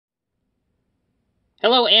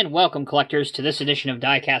Hello and welcome, collectors, to this edition of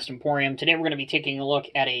Diecast Emporium. Today we're going to be taking a look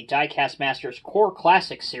at a Diecast Masters Core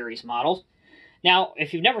Classic Series model. Now,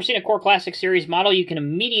 if you've never seen a Core Classic Series model, you can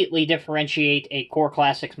immediately differentiate a Core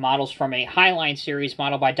Classics models from a Highline Series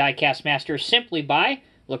model by Diecast Masters simply by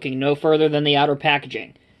looking no further than the outer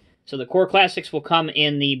packaging. So the Core Classics will come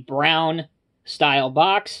in the brown style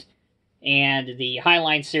box, and the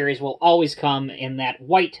Highline Series will always come in that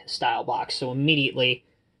white style box. So immediately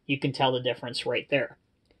you can tell the difference right there.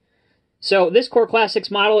 So this Core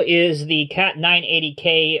Classics model is the CAT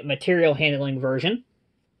 980K material handling version.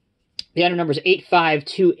 The item number is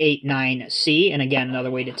 85289C, and again,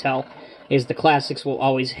 another way to tell is the Classics will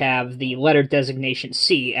always have the letter designation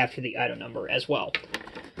C after the item number as well.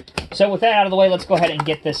 So with that out of the way, let's go ahead and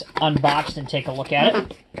get this unboxed and take a look at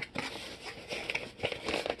it.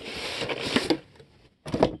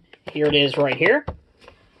 Here it is right here.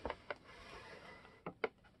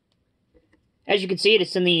 As you can see,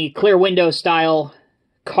 it's in the clear window style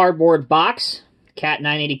cardboard box. CAT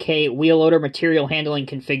 980K wheel loader material handling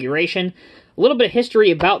configuration. A little bit of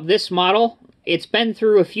history about this model. It's been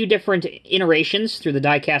through a few different iterations through the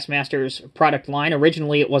Diecast Masters product line.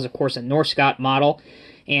 Originally, it was, of course, a Norscot model,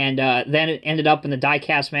 and then it ended up in the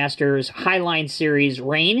Diecast Masters Highline Series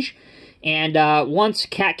range. And once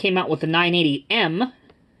CAT came out with the 980M,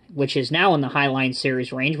 which is now in the Highline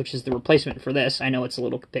Series range, which is the replacement for this. I know it's a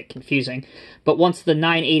little bit confusing. But once the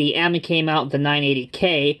 980M came out, the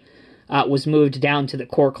 980K was moved down to the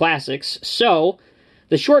Core Classics. So,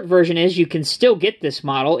 the short version is you can still get this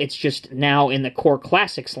model. It's just now in the Core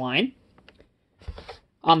Classics line.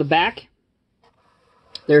 On the back,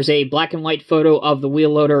 there's a black and white photo of the wheel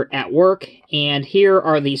loader at work. And here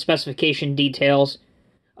are the specification details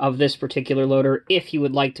of this particular loader. If you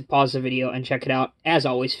would like to pause the video and check it out, as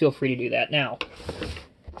always, feel free to do that now.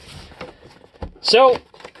 So,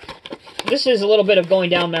 this is a little bit of going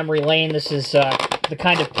down memory lane. This is the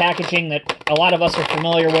kind of packaging that a lot of us are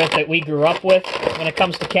familiar with, that we grew up with when it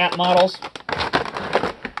comes to CAT models.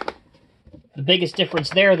 The biggest difference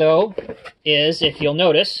there, though, is, if you'll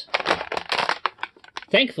notice,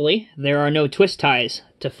 thankfully, there are no twist ties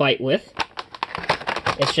to fight with.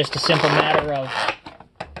 It's just a simple matter of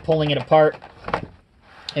pulling it apart,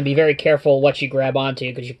 and be very careful what you grab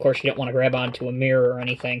onto, because of course you don't want to grab onto a mirror or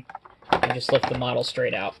anything, and just lift the model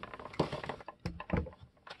straight out.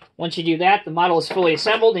 Once you do that, the model is fully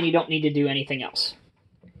assembled and you don't need to do anything else.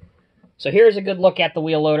 So here's a good look at the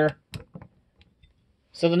wheel loader.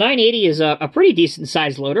 So the 980 is a pretty decent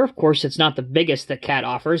sized loader. Of course, it's not the biggest that CAT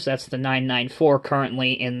offers. That's the 994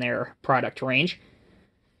 currently in their product range.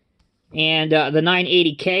 And the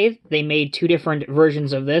 980K, they made two different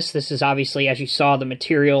versions of this. This is obviously, as you saw, the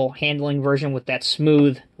material handling version with that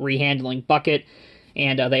smooth rehandling bucket.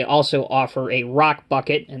 And they also offer a rock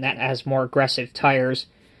bucket, and that has more aggressive tires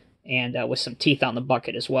and with some teeth on the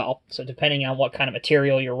bucket as well. So depending on what kind of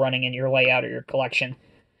material you're running in your layout or your collection,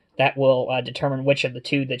 that will determine which of the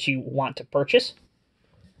two that you want to purchase.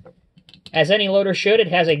 As any loader should, it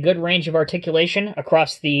has a good range of articulation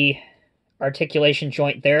across the articulation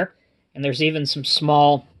joint there. And there's even some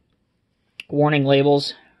small warning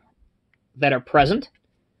labels that are present.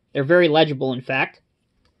 They're very legible, in fact.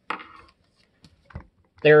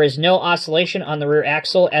 There is no oscillation on the rear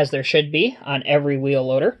axle, as there should be on every wheel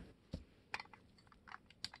loader.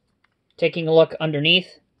 Taking a look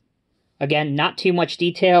underneath, again, not too much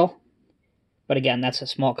detail, but again, that's a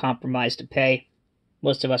small compromise to pay.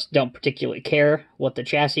 Most of us don't particularly care what the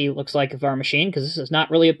chassis looks like of our machine, because this is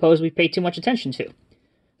not really a pose we pay too much attention to.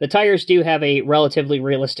 The tires do have a relatively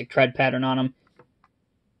realistic tread pattern on them,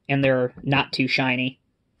 and they're not too shiny.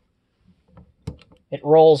 It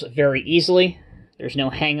rolls very easily. There's no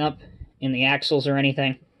hang-up in the axles or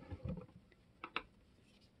anything.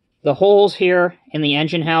 The holes here in the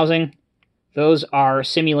engine housing, those are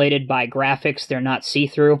simulated by graphics. They're not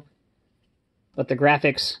see-through, but the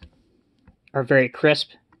graphics are very crisp,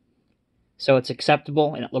 so it's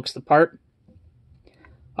acceptable and it looks the part.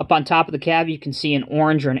 Up on top of the cab, you can see an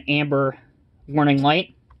orange or an amber warning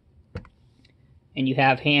light. And you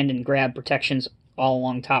have hand and grab protections all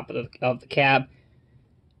along top of the cab.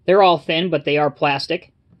 They're all thin, but they are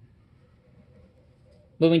plastic.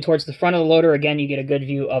 Moving towards the front of the loader, again, you get a good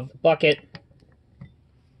view of the bucket.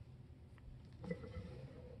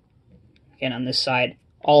 Again, on this side,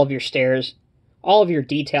 all of your stairs, all of your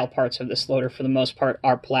detail parts of this loader, for the most part,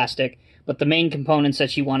 are plastic. But the main components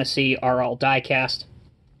that you want to see are all die-cast.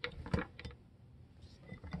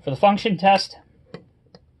 For the function test,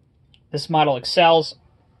 this model excels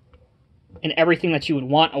in everything that you would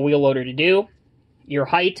want a wheel loader to do. Your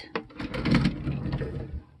height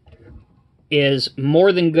is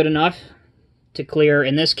more than good enough to clear,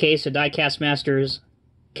 in this case, a Diecast Masters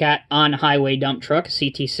Cat on-highway dump truck,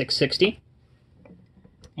 CT660.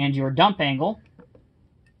 And your dump angle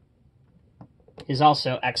is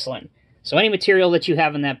also excellent. So any material that you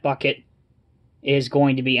have in that bucket is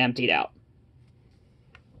going to be emptied out.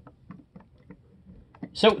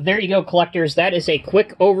 So there you go, collectors. That is a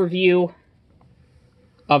quick overview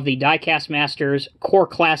of the Diecast Masters Core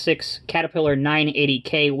Classics Caterpillar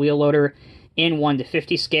 980K wheel loader in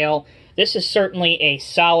 1:50 scale. This is certainly a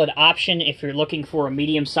solid option if you're looking for a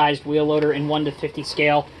medium-sized wheel loader in 1:50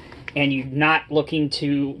 scale and you're not looking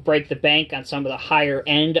to break the bank on some of the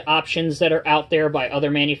higher-end options that are out there by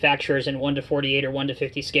other manufacturers in 1:48 or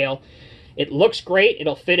 1:50 scale. It looks great.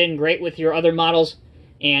 It'll fit in great with your other models,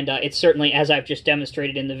 and it's certainly, as I've just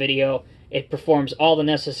demonstrated in the video, it performs all the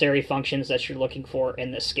necessary functions that you're looking for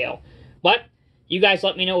in this scale. But you guys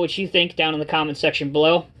let me know what you think down in the comment section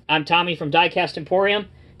below. I'm Tommy from Diecast Emporium.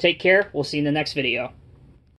 Take care. We'll see you in the next video.